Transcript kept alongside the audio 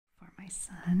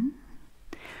son.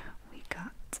 We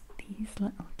got these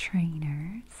little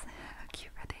trainers. How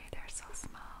cute are they? They're so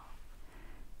small.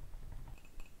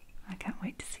 I can't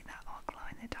wait to see that all glow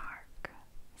in the dark.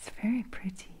 It's very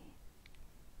pretty.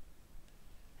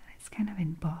 And it's kind of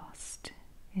embossed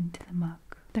into the mug.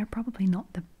 They're probably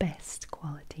not the best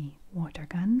quality water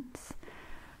guns,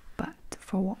 but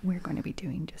for what we're going to be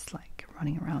doing, just like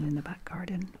running around in the back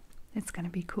garden, it's going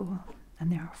to be cool.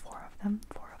 And there are 4 of them,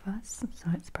 4 of us, so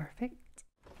it's perfect.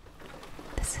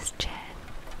 This is Jen,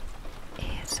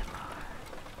 ASMR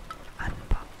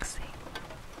unboxing.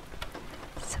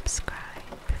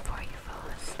 Subscribe before you fall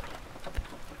asleep.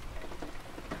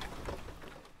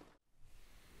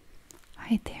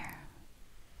 Hi there.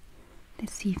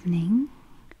 This evening,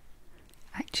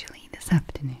 actually this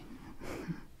afternoon,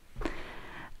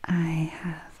 I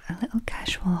have a little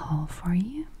casual haul for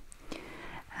you.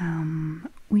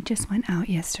 We just went out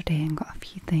yesterday and got a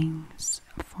few things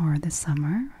for the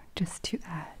summer just to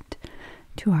add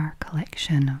to our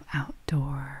collection of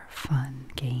outdoor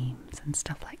fun games and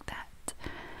stuff like that,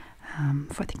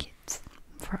 for the kids,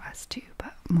 for us too,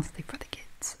 but mostly for the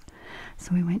kids.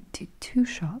 So we went to 2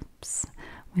 shops.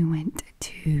 We went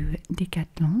to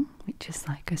Decathlon, which is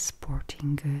like a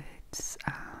sporting goods.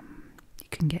 You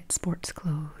can get sports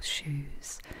clothes,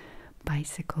 shoes,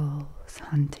 bicycles,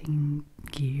 hunting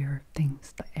gear,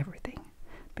 things, like everything.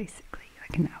 Basically,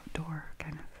 like an outdoor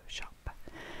kind of shop.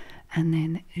 And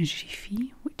then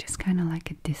Jiffy, which is kind of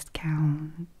like a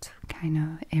discount, kind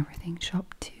of everything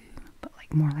shop too, but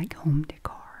like more like home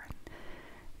decor and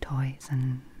toys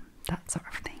and that sort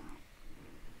of thing.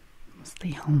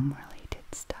 Mostly home related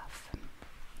stuff.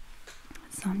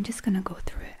 So I'm just gonna go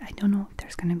through it. I don't know if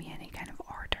there's gonna be any kind of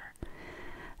order.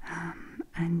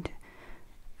 And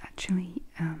actually,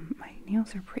 my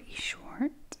nails are pretty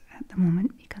short at the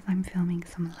moment because I'm filming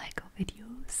some Lego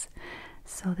videos.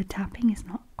 So the tapping is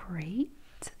not great,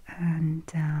 and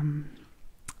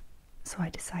so I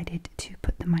decided to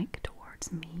put the mic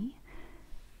towards me.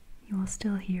 You will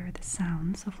still hear the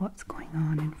sounds of what's going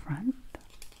on in front,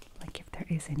 like if there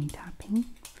is any tapping,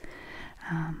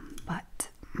 but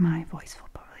my voice will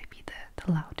probably be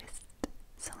the loudest.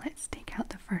 So let's take out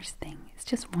the first thing. It's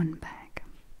just one bag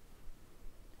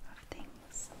of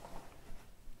things.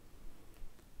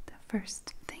 The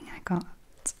first thing I got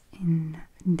in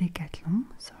Decathlon,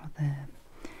 so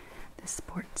the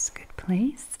sports good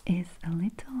place, is a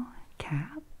little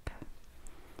cap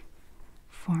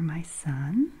for my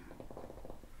son,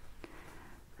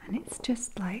 and it's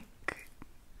just like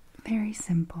very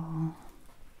simple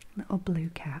little blue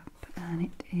cap, and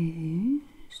it is,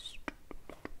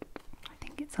 I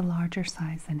think it's a larger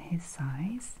size than his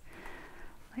size,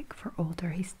 like for older.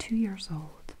 He's 2 years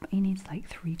old, but he needs like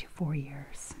 3 to 4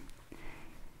 years.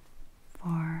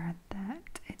 For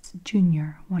that, it's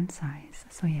junior, one size.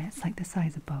 So yeah, it's like the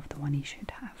size above the one he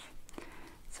should have.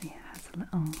 So yeah, it has a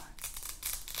little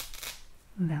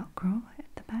Velcro at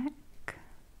the back,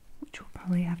 which will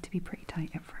probably have to be pretty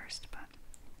tight at first, but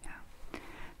yeah.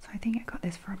 So I think I got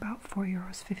this for about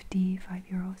 €4.50,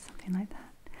 €5, something like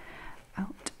that.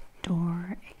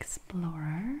 Outdoor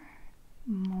Explorer,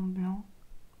 Mont Blanc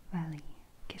Valley,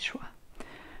 Quechua.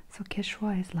 So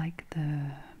Quechua is like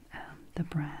the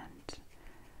brand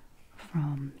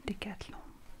from Decathlon.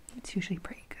 It's usually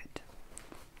pretty good.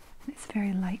 It's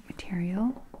very light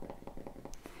material,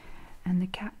 and the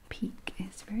cap peak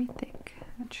is very thick.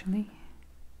 Actually,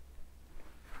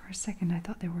 for a second I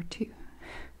thought there were 2.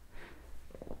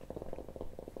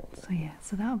 So yeah,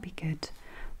 so that'll be good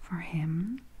for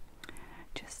him,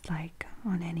 just like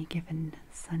on any given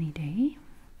sunny day.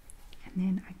 And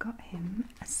then I got him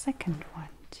a second one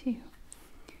too.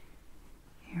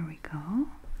 Here we go.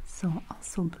 So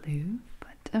also blue,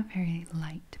 but a very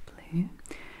light blue.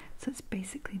 So it's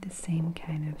basically the same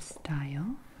kind of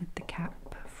style with the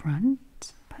cap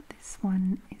front, but this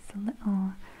one is a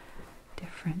little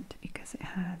different because it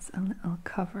has a little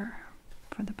cover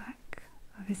for the back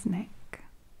of his neck,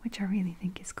 which I really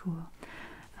think is cool.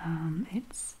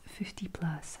 It's 50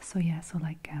 plus, so yeah, so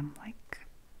like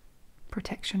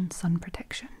protection, sun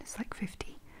protection is like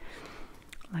 50.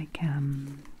 Like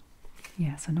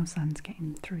yeah, so no sun's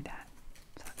getting through that.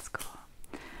 So that's cool.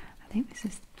 I think this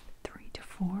is 3 to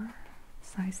 4,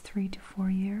 size 3 to 4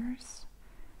 years.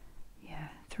 Yeah,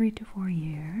 3 to 4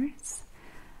 years.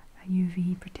 A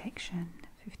UV protection,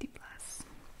 50 plus.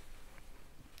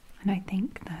 And I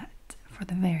think that for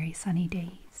the very sunny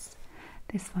days,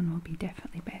 this one will be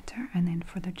definitely better. And then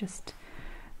for the just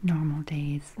normal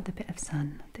days with a bit of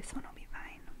sun, this one will be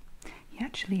fine. He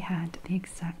actually had the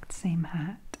exact same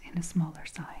hat in a smaller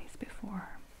size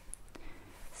before.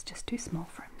 It's just too small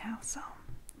for him now, so,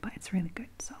 but it's really good,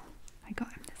 so I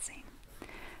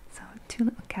 2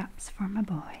 little caps for my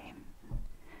boy.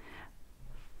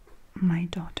 My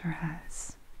daughter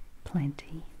has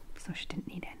plenty, so she didn't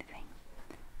need anything.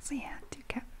 So yeah, 2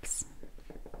 caps.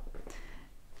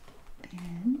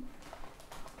 Then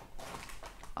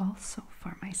also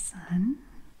for my son,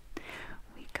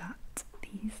 we got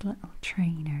these little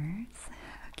trainers.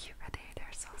 How cute are they?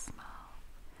 They're so small.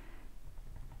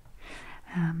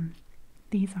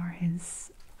 These are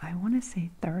his, I want to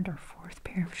say, 3rd or 4th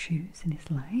pair of shoes in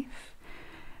his life.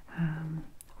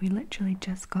 We literally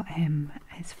just got him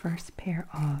his first pair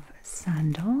of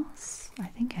sandals. I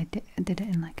think I did it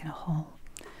in like a haul.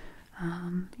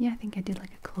 Yeah, I think I did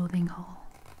like a clothing haul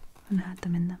and had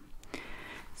them in them.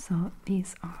 So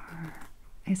these are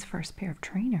his first pair of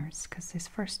trainers, because his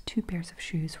first 2 pairs of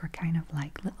shoes were kind of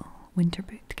like little winter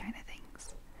boot kind of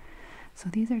things. So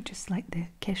these are just like the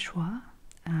Quechua,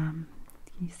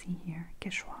 you see here,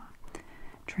 Quechua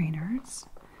trainers.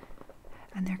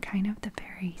 And they're kind of the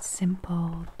very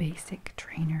simple, basic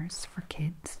trainers for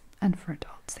kids and for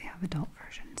adults. They have adult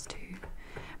versions too,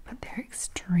 but they're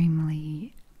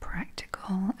extremely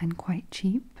practical and quite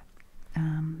cheap.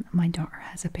 My daughter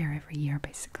has a pair every year,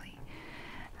 basically.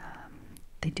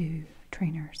 They do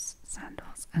trainers,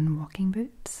 sandals, and walking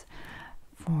boots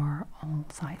for all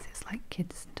sizes, like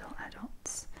kids until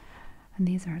adults. And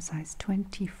these are a size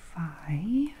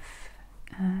 25.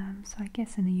 So I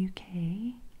guess in the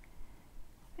UK,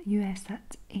 US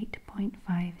that's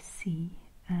 8.5C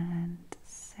and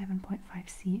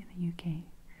 7.5C in the UK.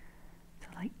 So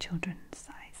like children's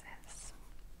sizes.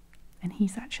 And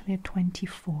he's actually a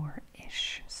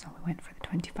 24-ish, so we went for the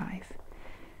 25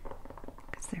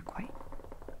 because they're quite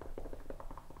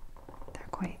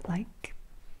like,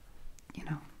 you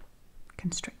know,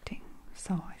 constricting.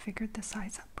 So I figured the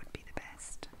size up would be the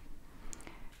best.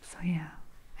 So yeah,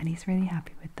 and he's really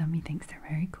happy with them. He thinks they're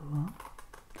very cool.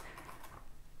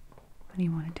 And he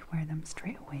wanted to wear them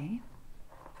straight away.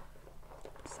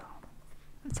 So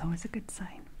that's always a good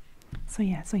sign. So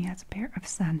yeah, so he has a pair of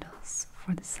sandals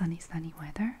for the sunny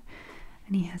weather.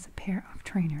 And he has a pair of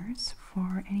trainers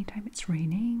for anytime it's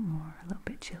raining or a little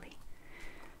bit chilly.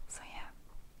 So yeah.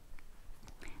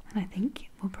 And I think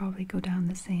we'll probably go down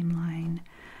the same line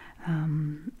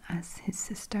as his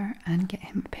sister and get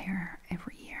him a pair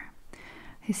every year.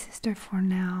 His sister, for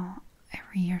now,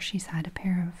 every year she's had a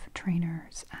pair of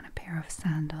trainers and a pair of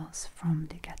sandals from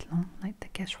Decathlon, like the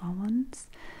Quechua ones.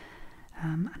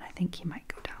 And I think he might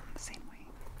go down the same way.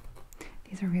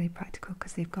 These are really practical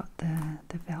because they've got the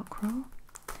Velcro,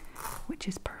 which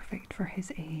is perfect for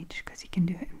his age because he can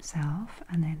do it himself.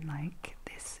 And then like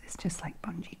this is just like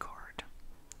bungee cord.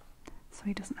 So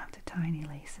he doesn't have to tie any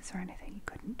laces or anything. He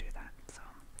couldn't do that. So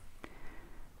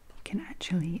he can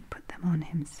actually put them on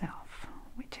himself,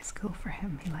 which is cool for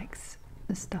him. He likes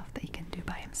the stuff that he can do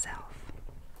by himself.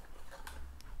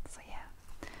 So yeah.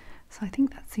 So I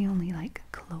think that's the only like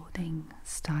clothing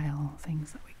style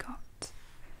things that we got.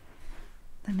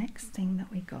 The next thing that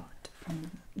we got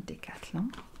from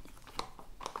Decathlon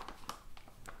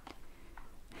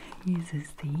uses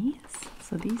these.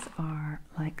 So these are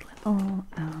like little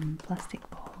plastic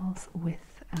balls with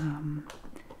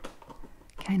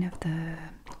kind of the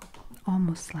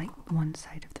almost like one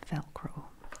side of the Velcro,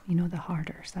 you know, the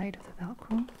harder side of the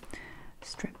Velcro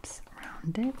strips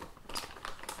around it,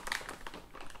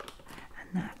 and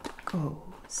that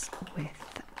goes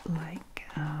with like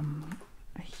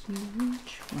a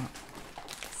huge, well,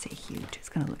 I say huge, it's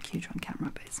gonna look huge on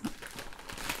camera, but it's not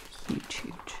huge.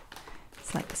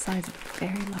 It's like the size of a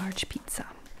very large pizza,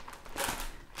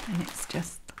 and it's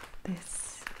just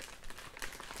this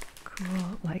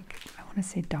cool, like, I want to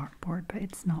say dartboard, but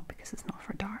it's not because it's not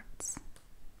for darts.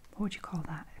 What would you call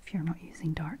that if you're not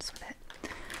using darts with it?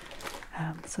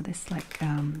 So this like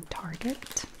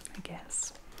target, I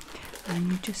guess,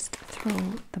 and you just throw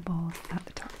the balls at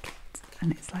the target,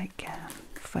 and it's like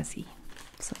fuzzy,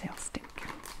 so they'll stick.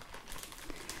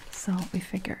 So we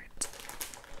figured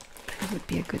it would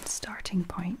be a good starting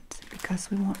point because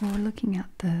we're looking at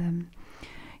the,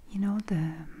 you know,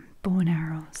 the bow and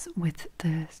arrows with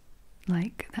the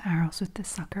arrows with the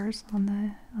suckers on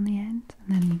the end,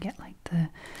 and then you get like the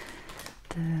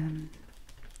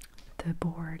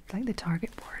board, like the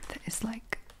target board that is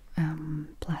like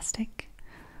plastic,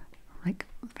 like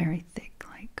very thick,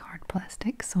 like hard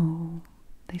plastic, so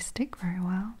they stick very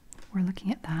well. We're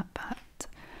looking at that, but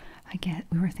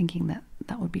we were thinking that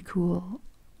that would be cool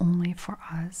only for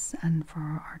us and for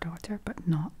our daughter, but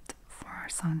not for our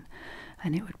son,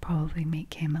 and it would probably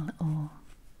make him a little,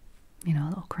 you know, a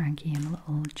little cranky and a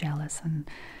little jealous, and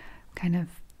kind of,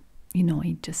 you know,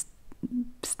 he'd just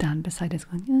stand beside us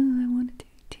going, oh, I want to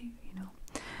do it too, you know.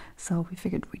 So we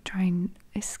figured we'd try and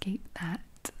escape that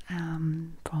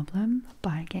problem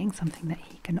by getting something that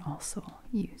he can also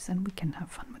use, and we can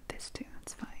have fun with this too.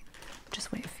 It's fine.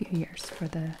 Just wait a few years for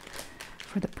the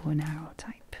bow and arrow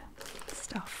type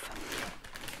stuff.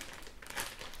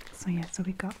 So yeah, so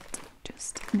we got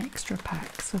just an extra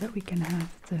pack so that we can have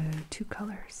the 2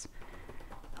 colors,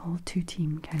 the whole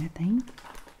 2-team kind of thing.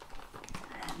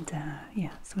 And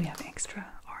yeah, so we have extra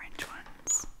orange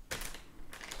ones.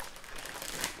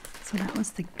 So that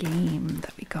was the game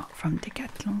that we got from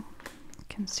Decathlon. You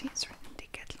can see it's written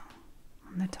Decathlon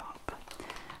on the top.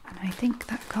 And I think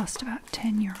that cost about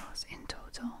 €10 in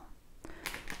total.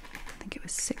 I think it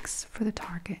was 6 for the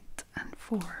target and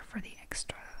 4 for the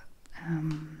extra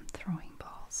throwing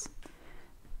balls.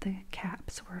 The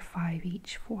caps were 5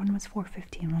 each. One was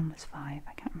 $4.50 and one was 5.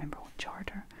 I can't remember which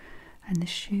order. And the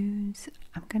shoes,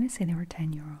 I'm gonna say they were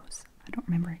 €10. I don't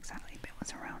remember exactly, but it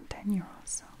was around €10,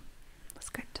 so it was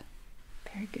good.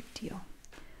 Very good deal.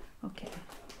 Okay,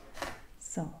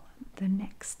 so the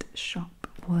next shop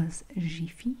was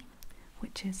Jiffy,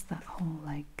 which is that whole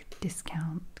like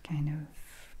discount kind of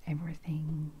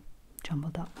everything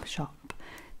jumbled up shop,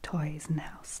 toys and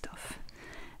house stuff.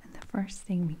 And the first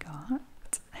thing we got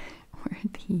were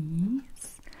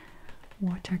these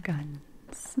water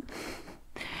guns.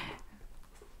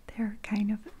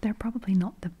 They're probably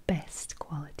not the best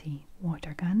quality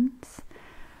water guns,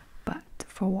 but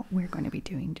for what we're going to be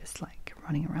doing, just like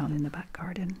running around in the back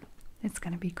garden, it's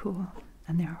going to be cool.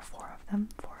 And there are 4 of them,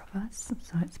 4 of us,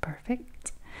 so it's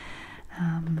perfect.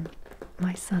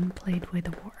 My son played with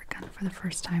a water gun for the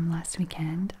first time last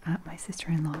weekend at my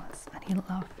sister-in-law's, and he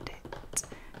loved it.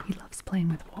 He loves playing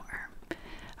with water.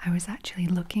 I was actually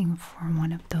looking for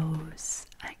one of those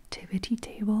activity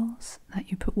tables that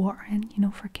you put water in, you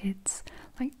know, for kids,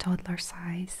 like toddler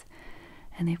size.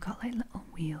 And they've got like little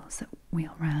wheels that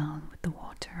wheel around with the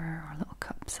water, or little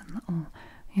cups and little,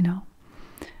 you know.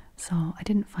 So I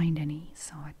didn't find any,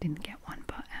 so I didn't get one,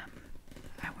 but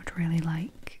I would really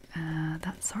like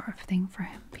that sort of thing for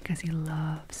him, because he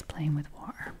loves playing with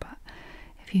water. But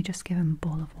if you just give him a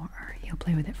bowl of water, he'll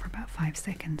play with it for about 5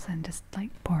 seconds and just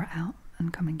like pour it out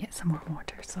and come and get some more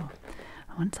water. So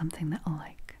I want something that'll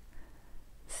like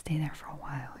stay there for a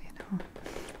while, you know.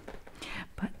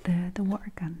 But the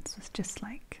water guns was just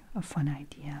like a fun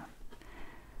idea.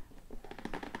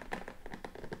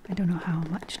 I don't know how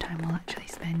much time we'll actually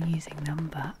spend using them,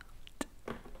 but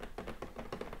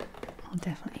I'll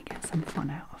definitely get some fun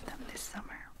out of them this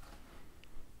summer.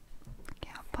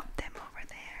 Okay, I'll pop them over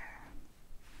there.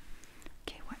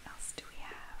 Okay, what else do we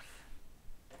have?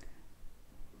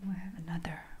 We have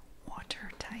another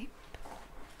water type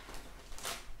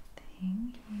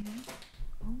thing here.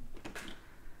 Oh.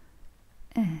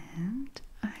 And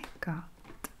I got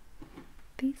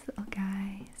these little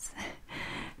guys.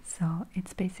 So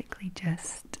it's basically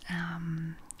just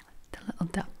the little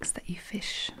ducks that you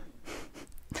fish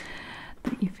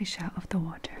out of the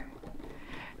water.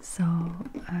 So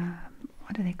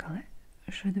what do they call it?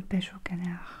 Jeu de pêche au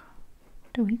canard.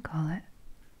 What do we call it?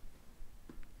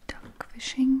 Duck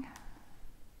fishing?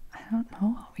 I don't know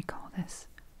what we call this.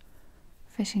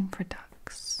 Fishing for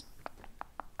ducks.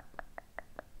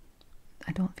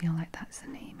 I don't feel like that's the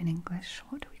name in English.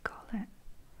 What do we call it?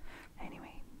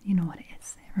 Anyway, you know what it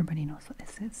is. Everybody knows what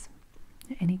this is.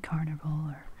 At any carnival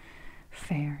or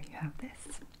fair, you have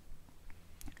this.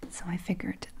 So I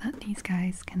figured that these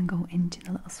guys can go into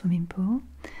the little swimming pool,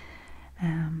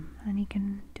 and he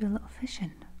can do a little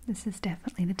fishing. This is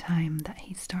definitely the time that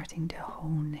he's starting to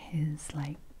hone his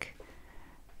like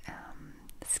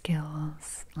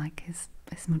skills, like his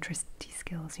motricity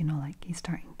skills, you know, like he's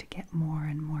starting to get more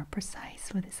and more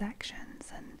precise with his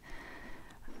actions, and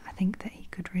I think that he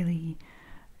could really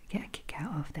get a kick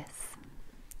out of this.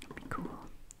 It'd be cool.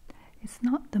 It's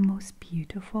not the most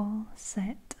beautiful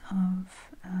set of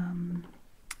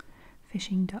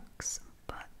fishing ducks,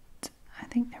 but I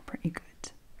think they're pretty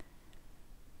good.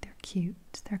 They're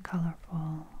cute, they're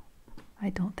colourful. I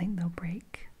don't think they'll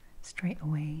break straight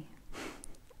away.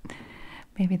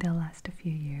 Maybe they'll last a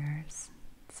few years.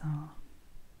 So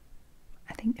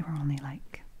I think they were only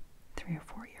like €3 or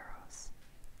 €4.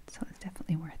 So it's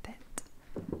definitely worth it.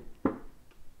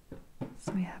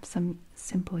 So we have some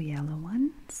simple yellow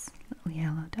ones, little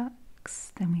yellow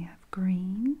ducks. Then we have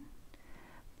green,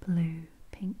 blue,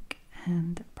 pink,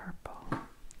 and purple.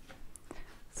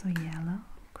 So yellow,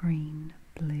 green,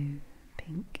 blue,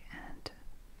 pink, and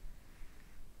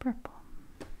purple.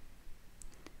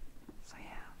 So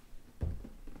yeah,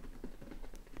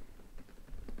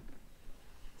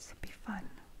 this will be fun.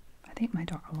 I think my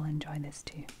daughter will enjoy this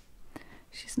too.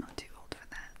 She's not too old for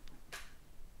that.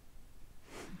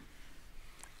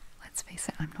 they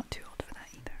said I'm not too old for that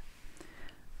either.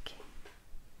 Okay.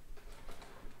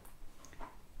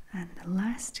 And the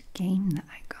last game that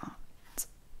I got,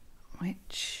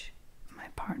 which my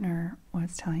partner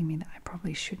was telling me that I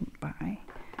probably shouldn't buy,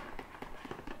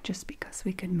 just because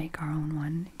we could make our own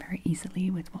one very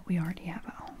easily with what we already have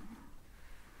at home,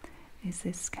 is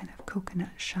this kind of coconut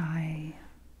shy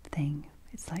thing.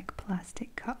 It's like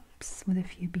plastic cups with a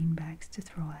few bean bags to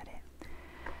throw at it.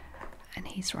 And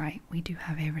he's right, we do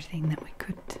have everything that we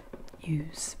could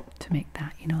use to make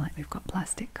that. You know, like we've got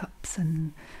plastic cups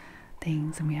and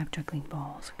things, and we have juggling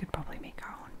balls. We could probably make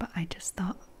our own. But I just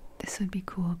thought this would be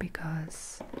cool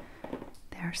because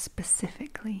they're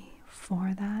specifically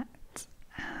for that.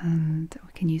 And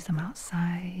we can use them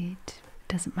outside.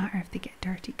 Doesn't matter if they get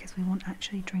dirty because we won't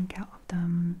actually drink out of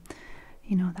them.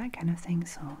 You know, that kind of thing.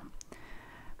 So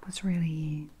I was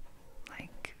really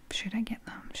like, should I get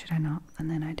them? Should I not? And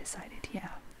then I decided, yeah,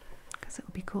 because it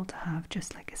would be cool to have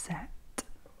just like a set,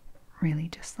 really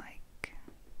just like,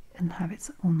 and have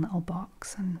its own little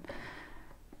box, and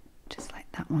just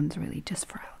like that one's really just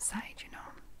for outside, you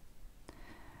know.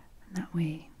 And that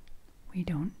way we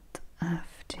don't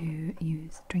have to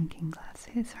use drinking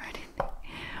glasses or anything,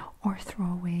 or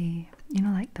throw away, you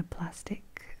know, like the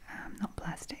plastic, not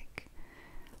plastic,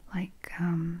 like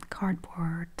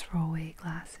cardboard throwaway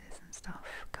glasses and stuff,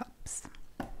 cups,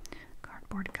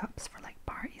 cardboard cups for like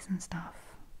parties and stuff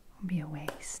would be a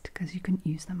waste because you couldn't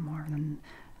use them more than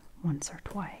once or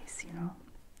twice, you know.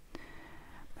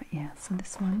 But yeah, so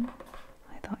this one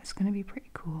I thought it's going to be pretty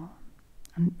cool,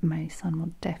 and my son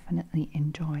will definitely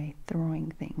enjoy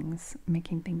throwing things,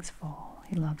 making things fall.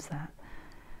 He loves that.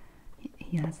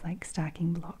 He has like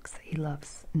stacking blocks that he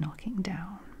loves knocking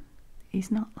down.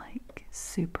 He's not like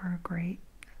super great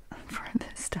for the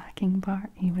stacking part.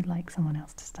 He would like someone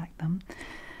else to stack them.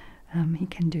 He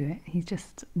can do it. He's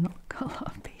just not got a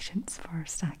lot of patience for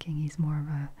stacking. He's more of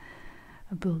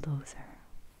a bulldozer,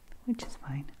 which is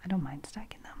fine. I don't mind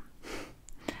stacking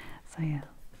them. So yeah.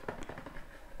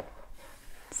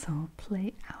 So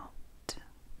play out.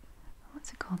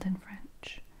 What's it called in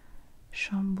French?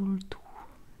 Chamboule tout.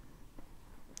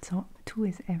 So tout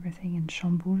is everything, and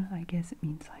chamboule, I guess it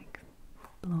means like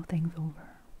blow things over.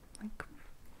 Like,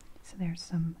 so there's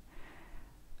some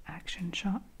action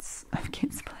shots of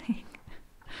kids playing.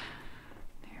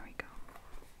 There we go.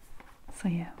 So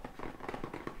yeah,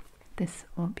 this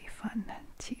will be fun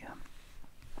too.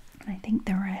 And I think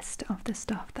the rest of the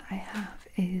stuff that I have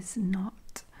is not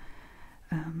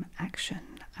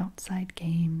action, outside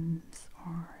games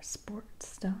or sports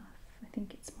stuff. I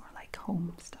think it's more like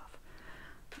home stuff.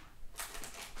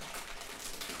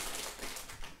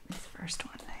 This first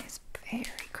one is very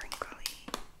crinkly.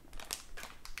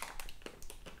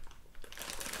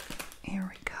 Here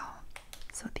we go.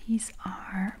 So these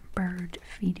are bird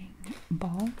feeding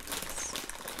balls.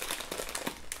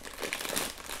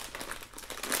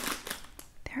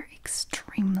 They're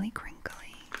extremely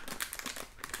crinkly.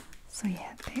 So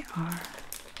yeah, they are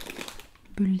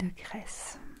boule de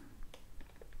graisse,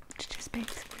 which just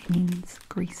basically means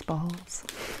grease balls.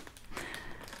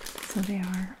 So they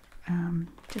are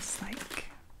just like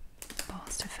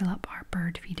balls to fill up our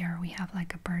bird feeder. We have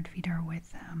like a bird feeder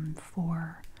with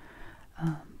 4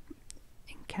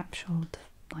 encapsulated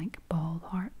like ball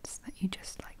hearts that you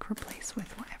just like replace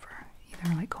with whatever,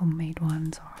 either like homemade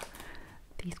ones or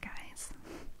these guys,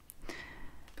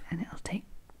 and it'll take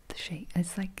the shape.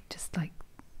 It's like just like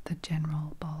the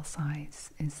general ball size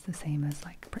is the same as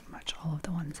like pretty much all of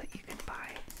the ones that you can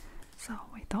buy. So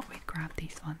we thought we'd grab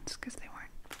these ones because they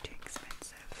weren't too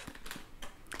expensive.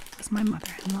 It was my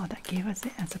mother-in-law that gave us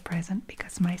it as a present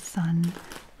because my son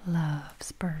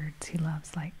loves birds. He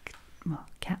loves like, well,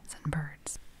 cats and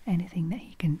birds. Anything that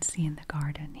he can see in the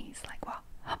garden, he's like, wow,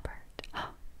 a bird, oh,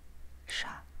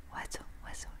 chat, oiseau,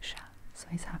 oiseau, chat. So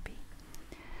he's happy.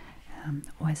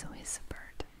 Oiseau is a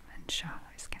bird, and chat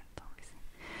is cat, obviously.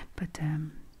 But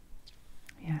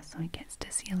yeah, so he gets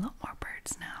to see a lot more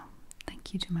birds now.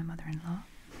 Thank you to my mother-in-law.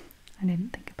 I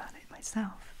didn't think about it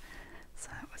myself, so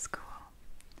that was cool.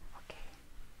 Okay.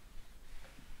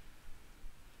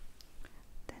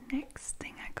 The next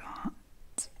thing I got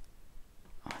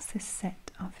was this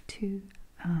set of 2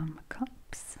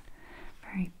 cups,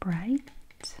 very bright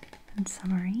and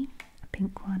summery, a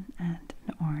pink one and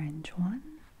an orange one.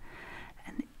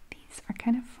 And these are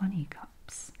kind of funny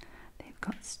cups. They've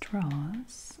got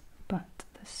straws, but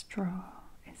the straw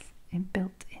is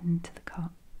built into the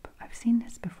cup. I've seen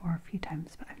this before a few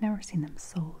times, but I've never seen them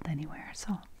sold anywhere,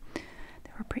 so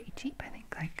they were pretty cheap. I think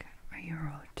like €1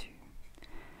 or 2.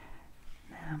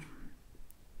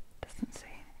 Doesn't say.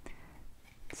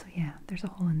 So yeah, there's a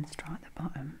hole in the straw at the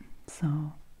bottom,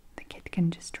 so the kid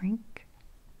can just drink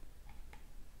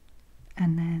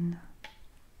and then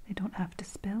they don't have to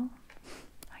spill,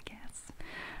 I guess.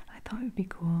 I thought it would be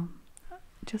cool.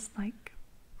 Just like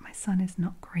my son is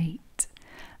not great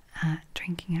at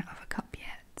drinking out of a cup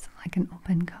yet, like an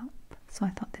open cup. So I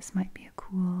thought this might be a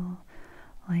cool,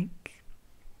 like,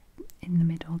 in the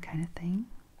middle kind of thing.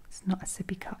 It's not a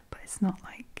sippy cup, but it's not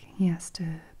like he has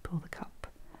to pull the cup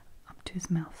up to his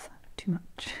mouth too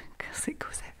much because it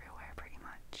goes everywhere pretty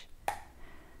much. A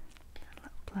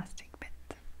little plastic bit.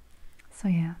 So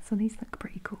yeah, so these look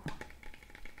pretty cool.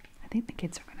 I think the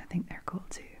kids are going to think they're cool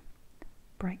too.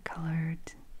 Bright coloured,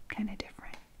 kind of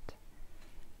different.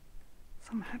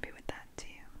 So I'm happy with that too.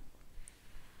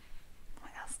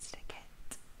 What else did I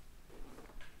get?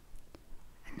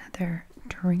 Another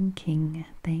drinking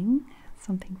thing,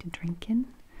 something to drink in,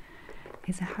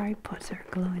 is a Harry Potter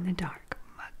glow-in-the-dark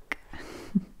mug.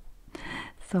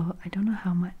 So I don't know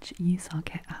how much use I'll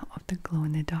get out of the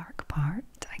glow-in-the-dark part.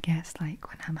 I guess like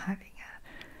when I'm having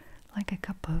a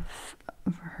cup of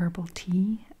herbal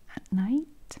tea at night,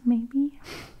 maybe.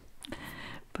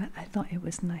 But I thought it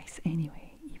was nice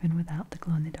anyway, even without the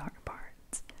glow-in-the-dark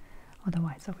parts.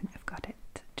 Otherwise I wouldn't have got it.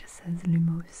 It just says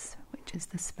Lumos, which is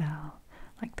the spell,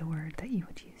 like the word that you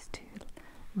would use to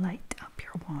light up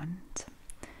your wand.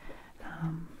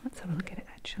 Let's have a look at it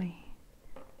actually.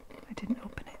 I didn't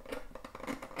open it.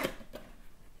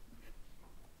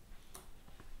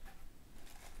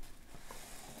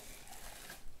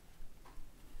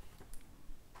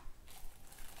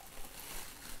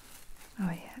 Oh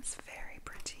yeah, it's very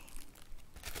pretty.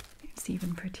 It's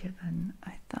even prettier than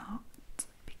I thought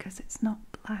because it's not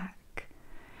black.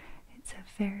 It's a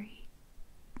very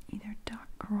either dark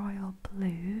royal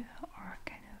blue or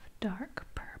kind of dark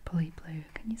purpley blue.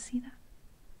 Can you see that?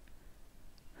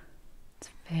 It's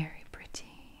very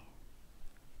pretty.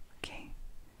 Okay.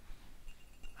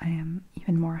 I am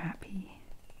even more happy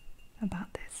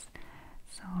about this.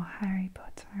 So Harry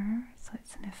Potter, so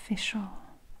it's an official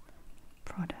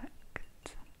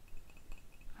product.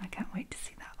 I can't wait to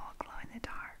see that all glow in the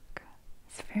dark.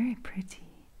 It's very pretty.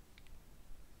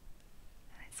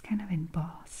 And it's kind of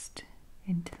embossed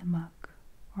into the mug,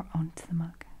 or onto the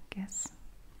mug, I guess.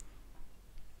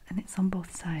 And it's on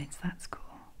both sides, that's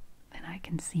cool. Then I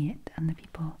can see it, and the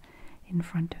people in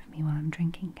front of me while I'm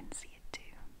drinking can see it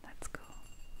too. That's cool.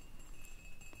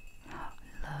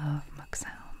 Love mug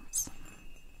sounds.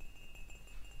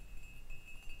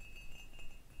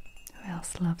 Who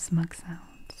else loves mug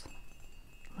sounds?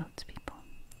 Loads of people.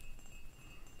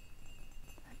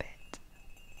 I bet.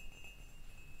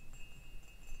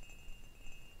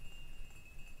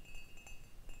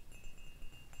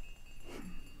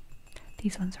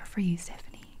 These ones are for you,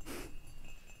 Stephanie.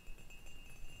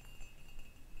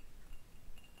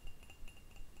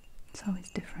 It's always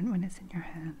different when it's in your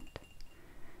hand.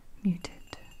 Muted.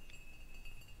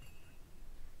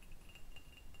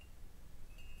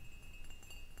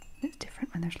 It's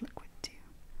different when there's liquid too.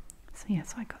 So yeah,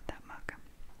 so I got that mug.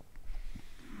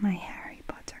 My Harry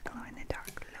Potter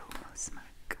glow-in-the-dark Lumos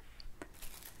mug.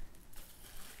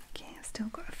 Okay, I've still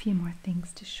got a few more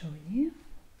things to show you.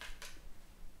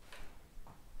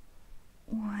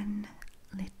 One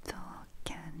little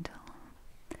candle.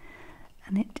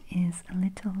 And it is a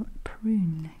little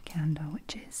prune candle,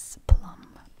 which is plum.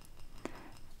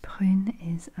 Prune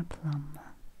is a plum.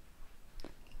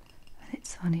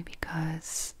 It's funny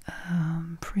because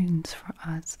prunes for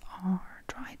us are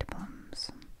dried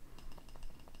plums.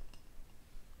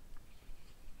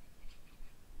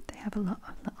 They have a lot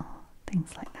of little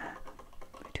things like that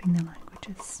between the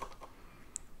languages.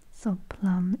 So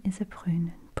plum is a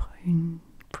prune and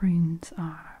prunes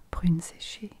are prunes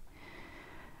séchées.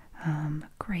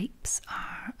 Grapes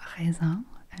are raisin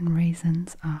and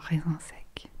raisins are raisin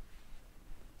sec.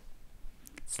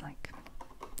 It's like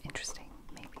interesting.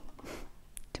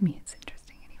 To me it's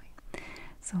interesting anyway.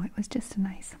 So it was just a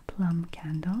nice plum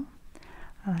candle.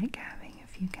 I like having a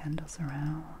few candles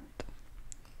around.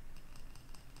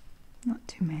 Not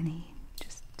too many,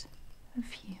 just a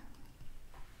few.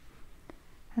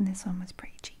 And this one was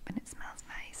pretty cheap and it smells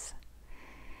nice.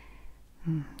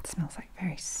 It smells like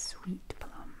very sweet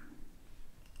plum.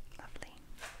 Lovely.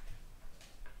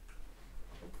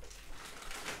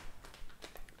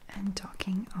 And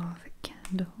talking of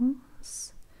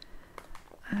candles,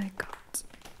 I got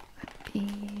a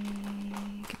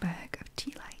big bag of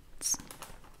tea lights.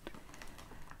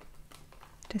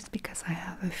 Just because I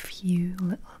have a few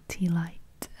little tea light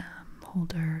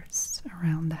holders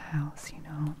around the house, you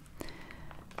know.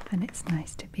 And it's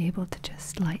nice to be able to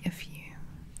just light a few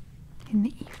in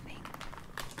the evening.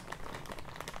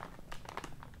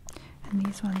 And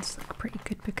these ones look pretty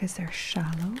good because they're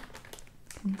shallow.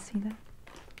 Can you see that?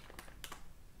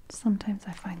 Sometimes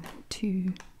I find them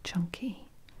too chunky.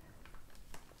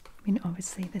 I mean,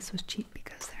 obviously this was cheap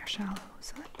because they're shallow,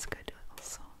 so that's good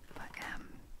also. But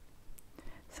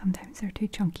sometimes they're too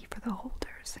chunky for the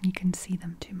holders and you can see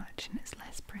them too much and it's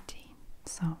less pretty.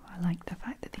 So I like the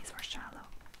fact that these were shallow.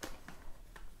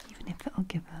 Even if it'll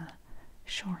give a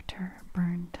shorter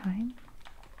burn time,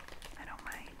 I don't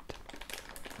mind.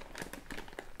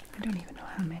 I don't even know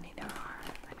how many there are.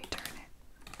 Let me turn it.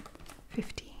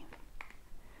 50.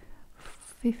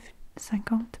 50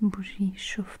 bougies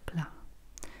chauffe-plat.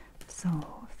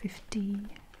 So 50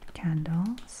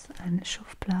 candles, and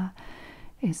chauffe-plat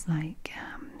is like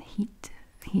heat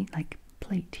like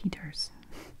plate heaters.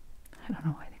 I don't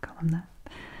know why they call them that.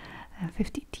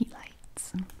 50 tea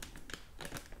lights.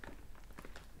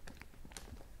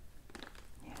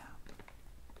 Yeah.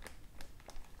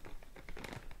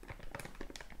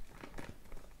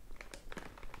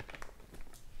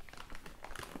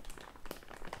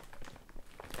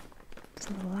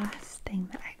 So the last thing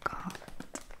that I got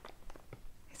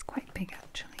is quite big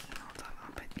actually. Hold on,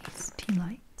 I'll put these tea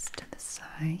lights to the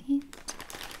side.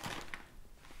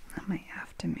 I might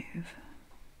have to move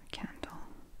the candle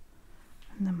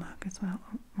and the mug as well.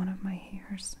 Oh, one of my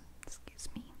hairs, excuse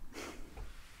me.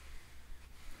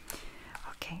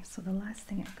 Okay, so the last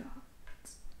thing I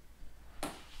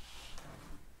got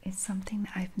is something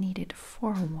that I've needed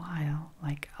for a while,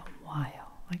 like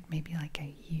maybe like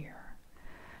a year,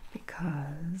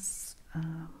 because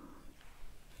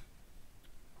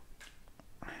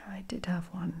I did have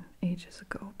one ages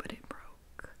ago, but it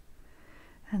broke.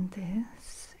 And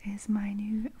this is my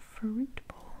new fruit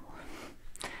bowl,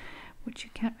 which you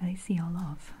can't really see all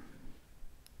of.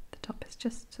 The top is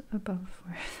just above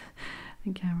where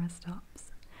the camera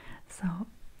stops. So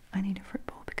I need a fruit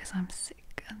bowl because I'm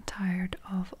sick and tired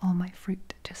of all my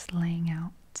fruit just laying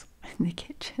out in the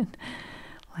kitchen,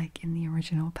 like in the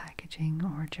original packaging,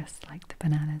 or just like the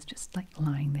bananas just like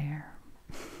lying there.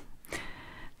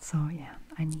 So yeah,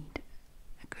 I need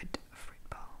a good fruit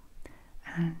bowl.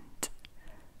 And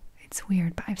it's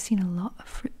weird, but I've seen a lot of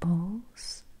fruit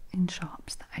bowls in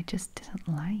shops that I just didn't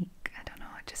like. I don't know,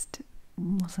 it just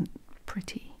wasn't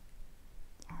pretty.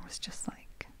 Or it was just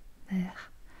like, ugh.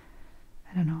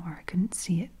 I don't know, or I couldn't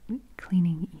see it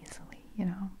cleaning easily, you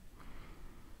know.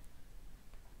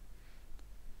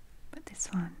 But this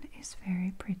one is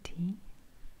very pretty.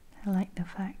 I like the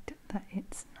fact that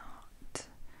it's not,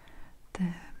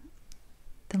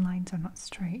 the lines are not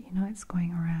straight, you know, it's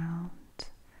going around.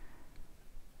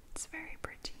 It's very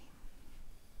pretty.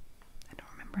 I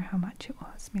don't remember how much it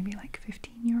was, maybe like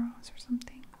 15 euros or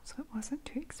something, so it wasn't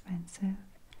too expensive.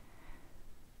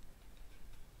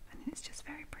 And it's just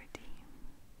very pretty.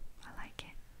 I like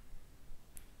it.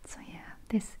 So yeah,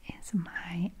 this is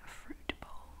my fruit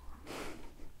bowl.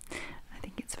 I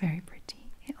think it's very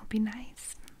pretty. It'll be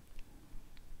nice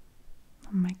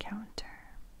on my counter.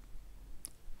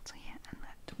 So yeah, and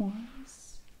that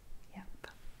was, yep,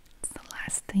 it's the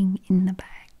last thing in the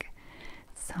bag.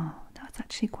 So that was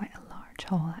actually quite a large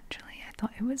haul actually. I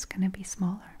thought it was going to be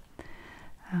smaller.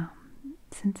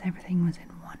 Since everything was in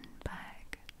one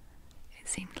bag, it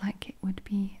seemed like it would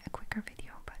be a quicker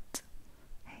video, but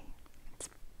hey, it's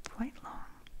quite long.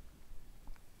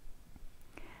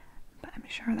 But I'm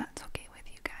sure that's okay with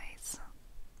you guys.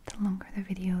 The longer the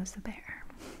videos, the better.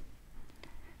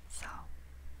 So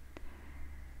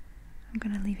I'm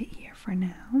going to leave it here for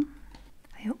now.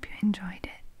 I hope you enjoyed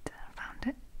it, found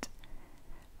it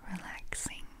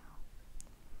relaxing.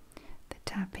 The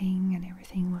tapping and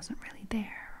everything wasn't really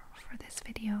there for this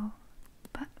video,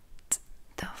 but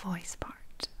the voice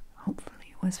part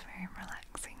hopefully was very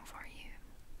relaxing for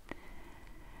you,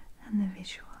 and the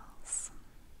visuals.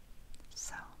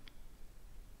 So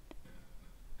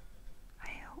I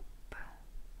hope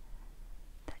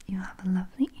that you have a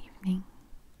lovely evening,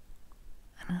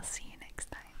 and I'll see